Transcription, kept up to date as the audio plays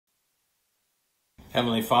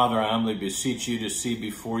Heavenly Father, I humbly beseech you to see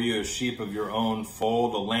before you a sheep of your own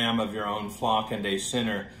fold, a lamb of your own flock, and a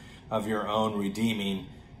sinner of your own redeeming. In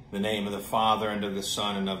the name of the Father, and of the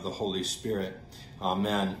Son, and of the Holy Spirit.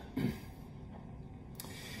 Amen.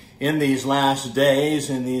 In these last days,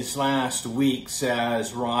 in these last weeks,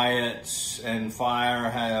 as riots and fire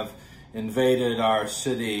have invaded our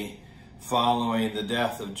city following the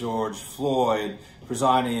death of George Floyd,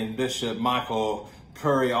 presiding Bishop Michael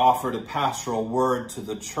Curry offered a pastoral word to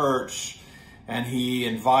the church, and he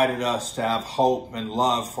invited us to have hope and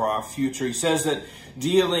love for our future. He says that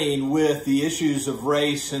dealing with the issues of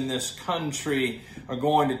race in this country are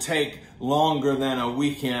going to take longer than a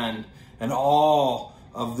weekend, and all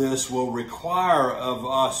of this will require of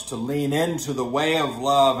us to lean into the way of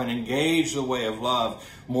love and engage the way of love.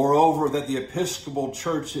 Moreover, that the Episcopal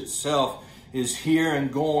Church itself is here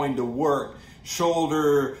and going to work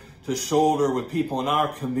shoulder to shoulder with people in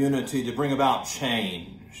our community to bring about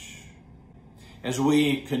change. As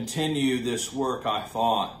we continue this work, I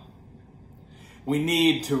thought we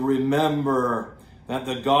need to remember that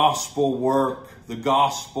the gospel work, the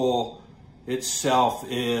gospel itself,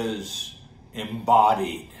 is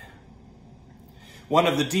embodied. One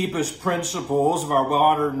of the deepest principles of our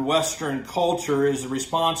modern Western culture is the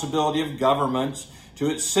responsibility of governments to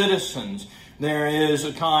its citizens. There is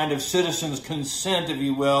a kind of citizens' consent, if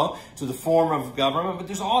you will, to the form of government, but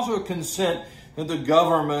there's also a consent that the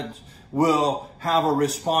government will have a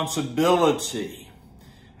responsibility.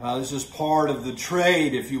 This is part of the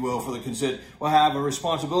trade, if you will, for the consent. Will have a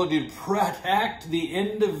responsibility to protect the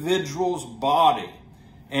individual's body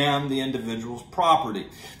and the individual's property.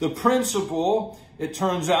 The principle, it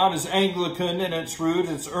turns out, is Anglican in its root.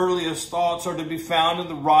 Its earliest thoughts are to be found in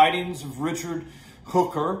the writings of Richard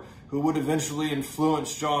Hooker, who would eventually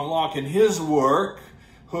influence John Locke in his work,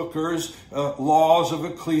 Hooker's Laws of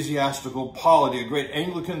Ecclesiastical Polity, a great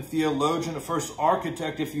Anglican theologian, a first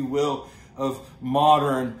architect, if you will, of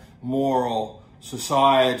modern moral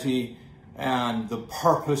society and the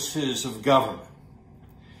purposes of government.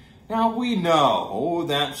 Now, we know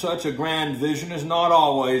that such a grand vision has not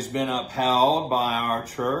always been upheld by our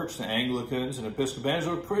church, the Anglicans and Episcopalians,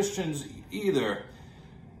 or Christians either.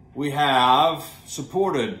 We have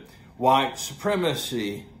supported white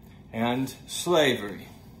supremacy and slavery.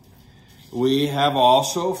 We have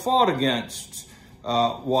also fought against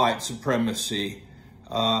white supremacy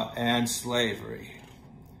and slavery.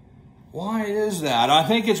 Why is that? I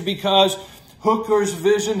think it's because Hooker's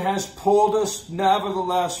vision has pulled us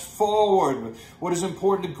nevertheless forward. What is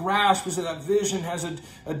important to grasp is that that vision has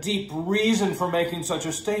a deep reason for making such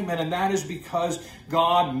a statement, and that is because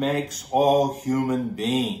God makes all human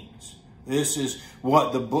beings. This is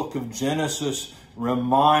what the book of Genesis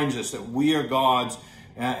reminds us, that we are God's,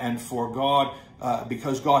 and for God,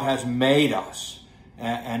 because God has made us,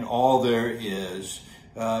 and all there is,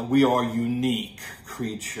 we are unique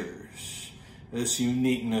creatures. This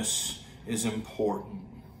uniqueness is important.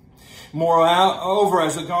 Moreover,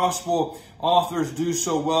 as the gospel authors do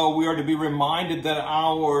so well, we are to be reminded that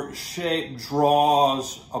our shape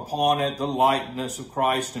draws upon it the likeness of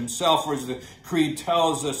Christ himself. For as the creed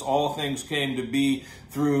tells us, all things came to be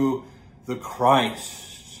through the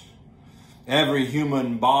Christ. Every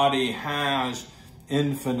human body has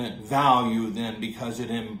infinite value then, because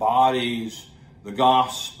it embodies the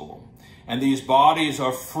gospel. And these bodies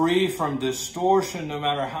are free from distortion no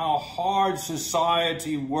matter how hard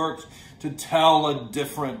society works to tell a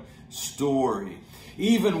different story.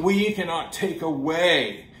 Even we cannot take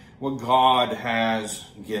away what God has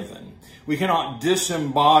given. We cannot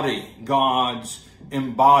disembody God's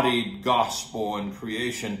embodied gospel and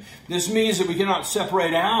creation. This means that we cannot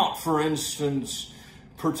separate out, for instance,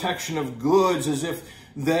 protection of goods as if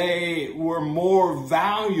they were more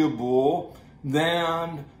valuable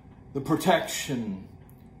than the protection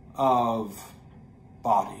of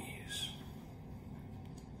bodies.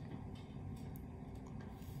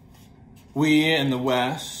 We in the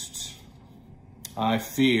West, I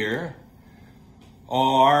fear,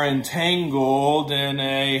 are entangled in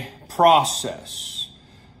a process,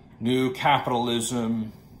 new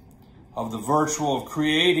capitalism, of the virtual, of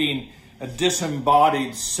creating a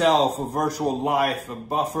disembodied self, a virtual life, a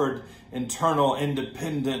buffered internal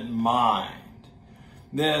independent mind.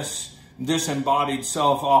 This disembodied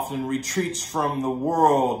self often retreats from the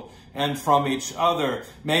world and from each other,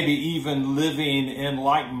 maybe even living in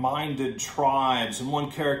like-minded tribes. And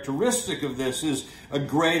one characteristic of this is a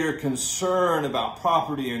greater concern about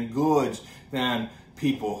property and goods than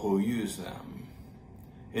people who use them.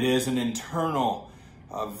 It is an internal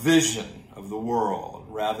vision of the world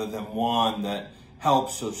rather than one that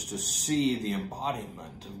helps us to see the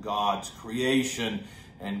embodiment of God's creation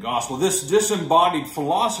and gospel. This disembodied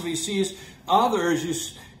philosophy sees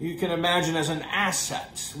others, you can imagine, as an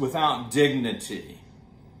asset without dignity,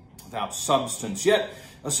 without substance. Yet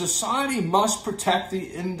a society must protect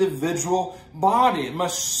the individual body. It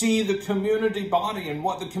must see the community body and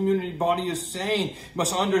what the community body is saying. It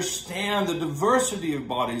must understand the diversity of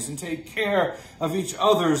bodies and take care of each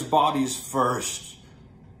other's bodies first.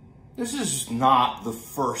 This is not the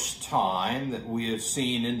first time that we have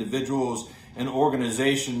seen individuals and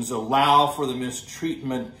organizations allow for the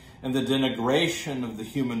mistreatment and the denigration of the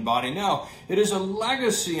human body. No, it is a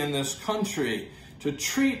legacy in this country to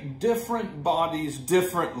treat different bodies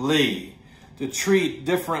differently, to treat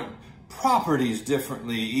different properties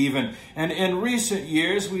differently even. And in recent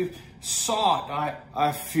years, we've sought,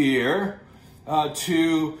 I fear, by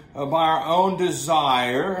our own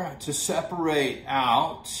desire to separate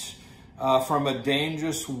out from a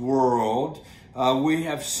dangerous world, we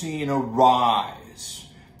have seen a rise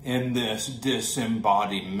in this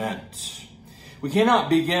disembodiment. We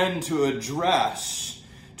cannot begin to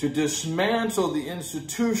dismantle the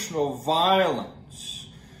institutional violence,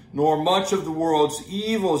 nor much of the world's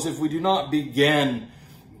evils, if we do not begin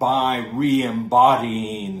by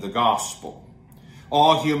re-embodying the gospel.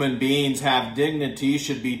 All human beings have dignity,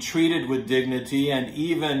 should be treated with dignity, and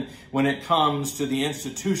even when it comes to the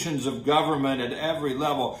institutions of government at every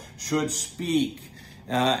level, should speak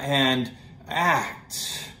and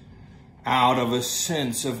act out of a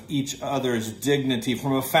sense of each other's dignity,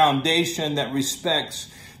 from a foundation that respects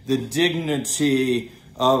the dignity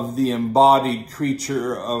of the embodied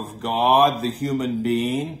creature of God, the human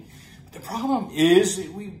being. The problem is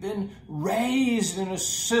that we've been raised in a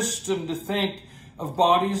system to think of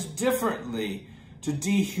bodies differently, to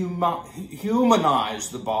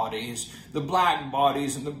dehumanize the bodies, the black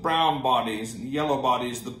bodies and the brown bodies and the yellow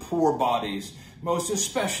bodies, the poor bodies, most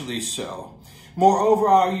especially so. Moreover,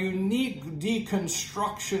 our unique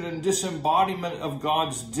deconstruction and disembodiment of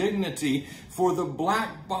God's dignity for the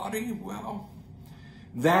black body, well,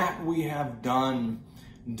 that we have done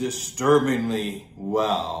disturbingly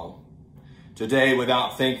well. Today,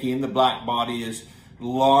 without thinking, the black body is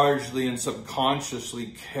largely and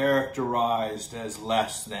subconsciously characterized as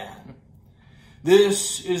less than.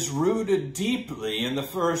 This is rooted deeply in the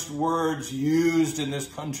first words used in this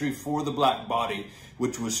country for the black body,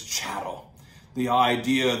 which was chattel. The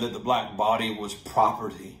idea that the black body was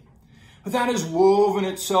property. But that has woven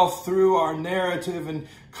itself through our narrative and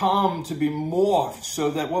come to be morphed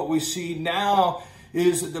so that what we see now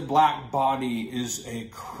is that the black body is a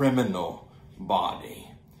criminal body.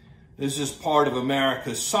 This is part of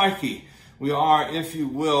America's psyche. We are, if you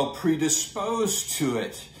will, predisposed to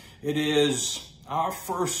it. It is our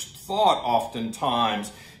first thought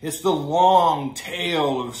oftentimes. It's the long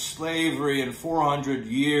tale of slavery and 400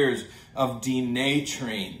 years of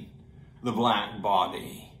denaturing the black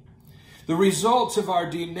body. The results of our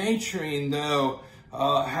denaturing, though,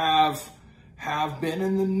 have been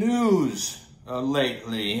in the news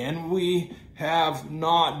lately, and we have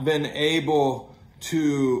not been able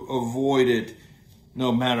to avoid it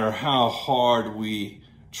no matter how hard we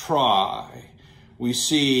try. We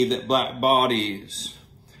see that black bodies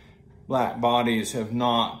have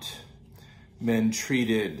not been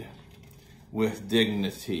treated with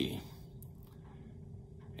dignity.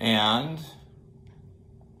 And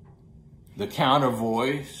the counter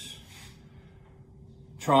voice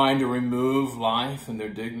trying to remove life and their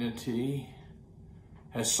dignity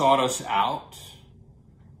has sought us out.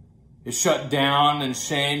 It shut down and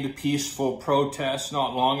shamed peaceful protests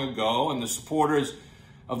not long ago, and the supporters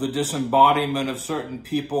of the disembodiment of certain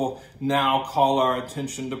people now call our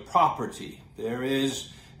attention to property. There is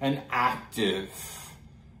an active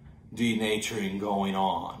denaturing going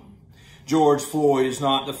on. George Floyd is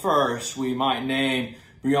not the first. We might name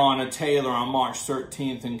Breonna Taylor on March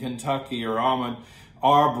 13th in Kentucky, or Ahmaud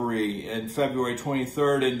Arbery in February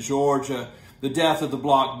 23rd in Georgia. The death of the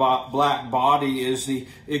black body is the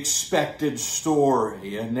expected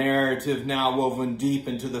story, a narrative now woven deep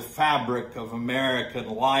into the fabric of American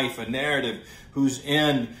life, a narrative whose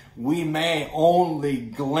end we may only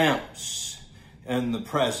glimpse in the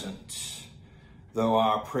present, though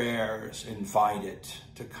our prayers invite it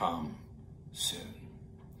to come soon.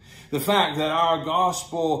 The fact that our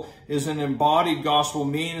gospel is an embodied gospel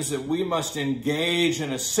means that we must engage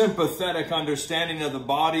in a sympathetic understanding of the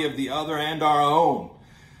body of the other and our own.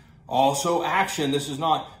 Also, action. This is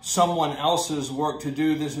not someone else's work to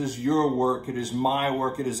do. This is your work. It is my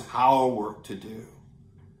work. It is our work to do.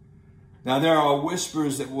 Now, there are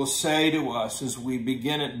whispers that will say to us as we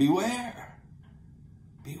begin it, beware.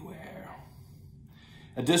 Beware.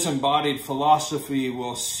 A disembodied philosophy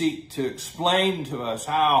will seek to explain to us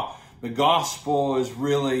how the gospel is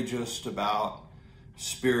really just about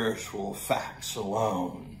spiritual facts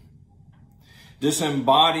alone.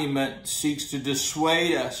 Disembodiment seeks to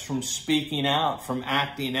dissuade us from speaking out, from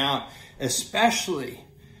acting out, especially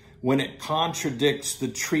when it contradicts the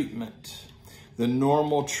treatment, the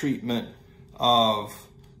normal treatment of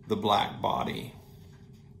the black body.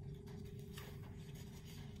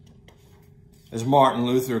 As Martin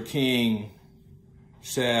Luther King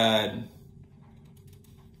said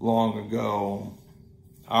long ago,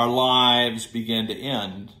 our lives begin to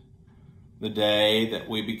end the day that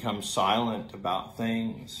we become silent about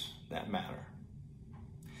things that matter.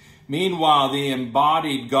 Meanwhile, the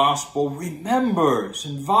embodied gospel remembers,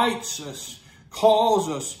 invites us, calls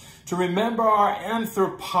us to remember our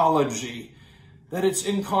anthropology, that it's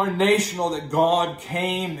incarnational, that God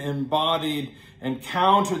came embodied,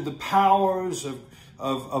 encountered the powers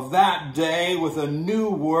of that day with a new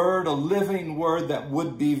word, a living word that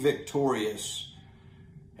would be victorious.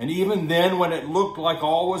 And even then, when it looked like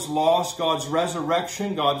all was lost, God's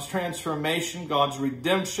resurrection, God's transformation, God's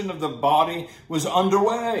redemption of the body was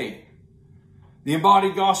underway. The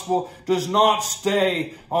embodied gospel does not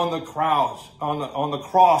stay on the cross.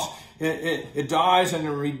 It dies and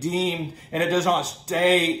is redeemed, and it does not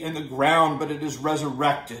stay in the ground, but it is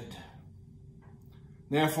resurrected.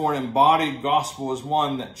 Therefore, an embodied gospel is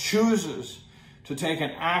one that chooses to take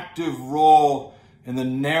an active role in the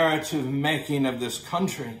narrative making of this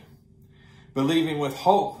country, believing with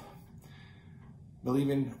hope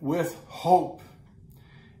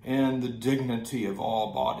in the dignity of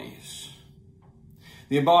all bodies.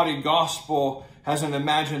 The embodied gospel has an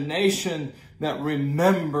imagination that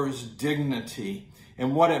remembers dignity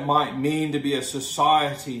and what it might mean to be a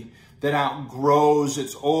society that outgrows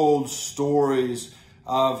its old stories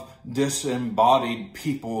of disembodied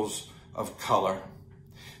peoples of color.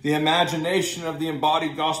 The imagination of the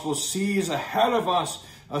embodied gospel sees ahead of us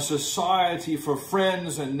a society for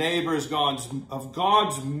friends and neighbors of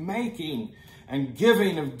God's making and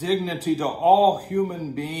giving of dignity to all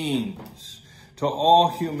human beings. To all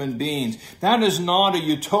human beings. That is not a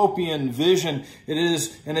utopian vision. It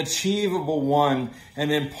is an achievable one.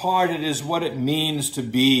 And in part, it is what it means to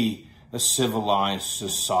be a civilized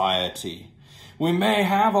society. We may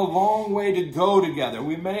have a long way to go together.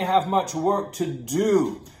 We may have much work to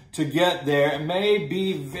do to get there. It may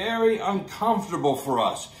be very uncomfortable for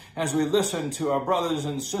us as we listen to our brothers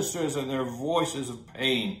and sisters and their voices of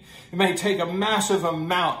pain. It may take a massive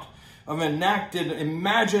amount of enacted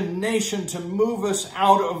imagination to move us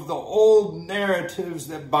out of the old narratives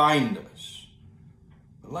that bind us.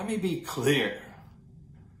 But let me be clear.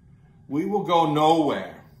 We will go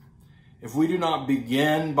nowhere if we do not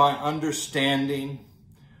begin by understanding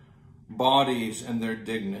bodies and their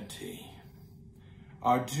dignity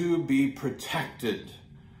are to be protected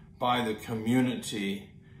by the community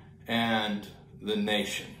and the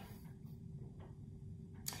nation.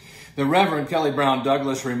 The Reverend Kelly Brown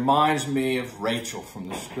Douglas reminds me of Rachel from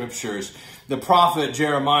the scriptures. The prophet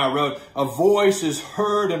Jeremiah wrote, "A voice is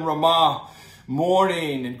heard in Ramah,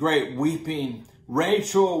 mourning and great weeping.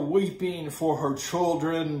 Rachel weeping for her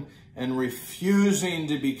children and refusing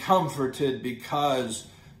to be comforted because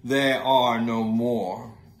they are no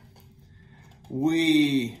more."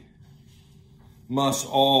 We must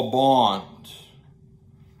all bond,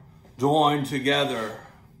 join together,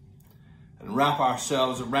 and wrap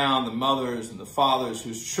ourselves around the mothers and the fathers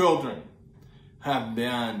whose children have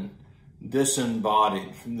been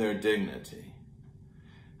disembodied from their dignity.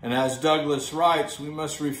 And as Douglas writes, we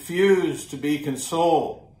must refuse to be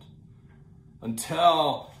consoled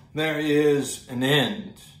until there is an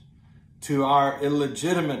end to our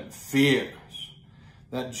illegitimate fears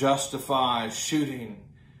that justify shooting,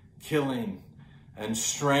 killing, and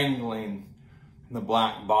strangling the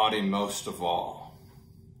black body most of all.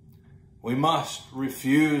 We must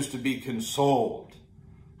refuse to be consoled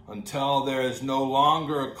until there is no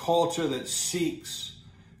longer a culture that seeks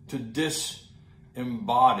to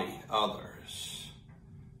disembody others,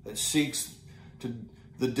 that seeks to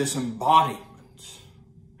the disembodiment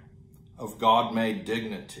of God-made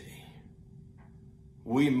dignity.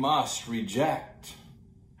 We must reject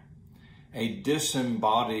a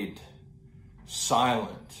disembodied,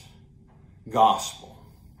 silent gospel,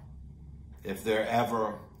 if there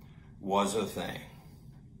ever was a thing.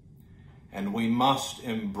 And we must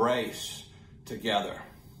embrace together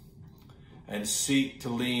and seek to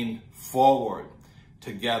lean forward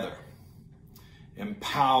together,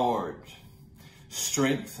 empowered,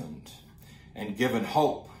 strengthened, and given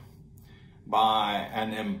hope by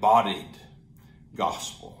an embodied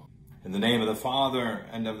gospel. In the name of the Father,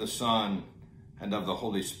 and of the Son, and of the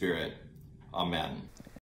Holy Spirit. Amen.